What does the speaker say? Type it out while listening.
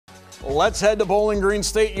Let's head to Bowling Green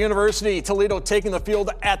State University. Toledo taking the field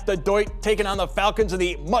at the Doit, taking on the Falcons in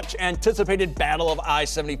the much anticipated battle of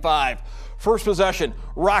I-75. First possession,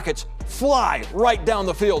 Rockets fly right down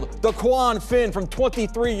the field. Daquan Finn from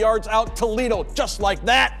 23 yards out. Toledo just like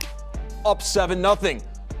that, up 7-0.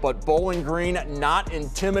 But Bowling Green not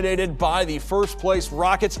intimidated by the first place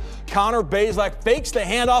Rockets. Connor Bazelak fakes the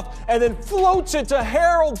handoff and then floats it to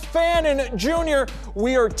Harold Fannin Jr.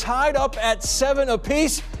 We are tied up at 7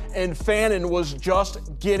 apiece, and Fannin was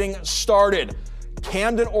just getting started.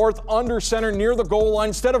 Camden Orth under center near the goal line.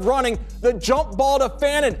 Instead of running, the jump ball to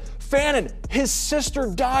Fannin. Fannin, his sister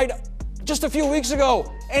died just a few weeks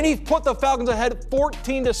ago, and he put the Falcons ahead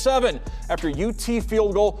 14-7. After UT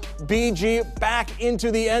field goal, BG back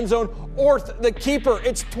into the end zone. Orth, the keeper.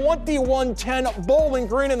 It's 21-10 Bowling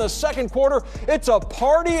Green in the second quarter. It's a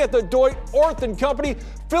party at the Doit. Orth and company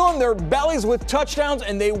filling their bellies with touchdowns,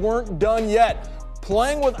 and they weren't done yet.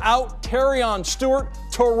 Playing without Terrion Stewart,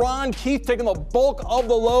 Teron Keith taking the bulk of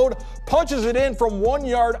the load, punches it in from 1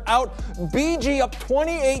 yard out. BG up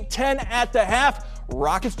 28-10 at the half.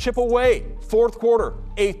 Rockets chip away. Fourth quarter,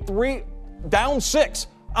 down 6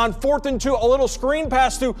 on 4th and 2. A little screen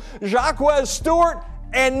pass to Jacques Stewart,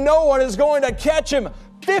 and no one is going to catch him.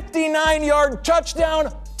 59-yard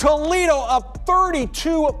touchdown. Toledo up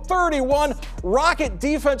 32-31. Rocket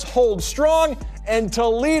defense holds strong, and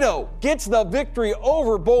Toledo gets the victory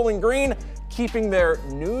over Bowling Green, keeping their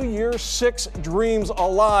New Year's 6 dreams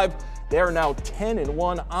alive. They are now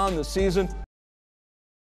 10-1 on the season.